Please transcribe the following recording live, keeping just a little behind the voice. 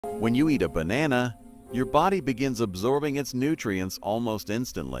When you eat a banana, your body begins absorbing its nutrients almost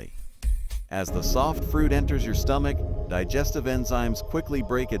instantly. As the soft fruit enters your stomach, digestive enzymes quickly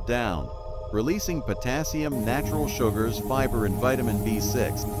break it down, releasing potassium, natural sugars, fiber, and vitamin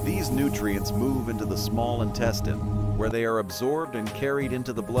B6. These nutrients move into the small intestine, where they are absorbed and carried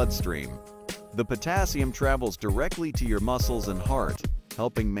into the bloodstream. The potassium travels directly to your muscles and heart,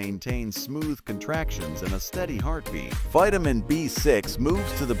 helping maintain smooth contractions and a steady heartbeat. Vitamin B6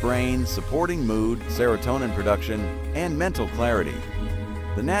 moves to the brain, supporting mood, serotonin production, and mental clarity.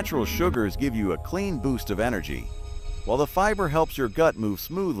 The natural sugars give you a clean boost of energy, while the fiber helps your gut move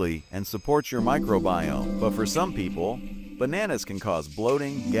smoothly and supports your microbiome. But for some people, bananas can cause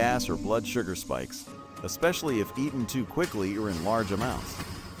bloating, gas, or blood sugar spikes, especially if eaten too quickly or in large amounts.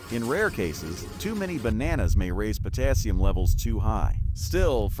 In rare cases, too many bananas may raise potassium levels too high.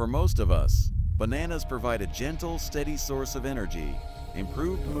 Still, for most of us, bananas provide a gentle, steady source of energy,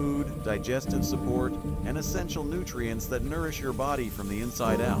 improved mood, digestive support, and essential nutrients that nourish your body from the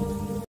inside out.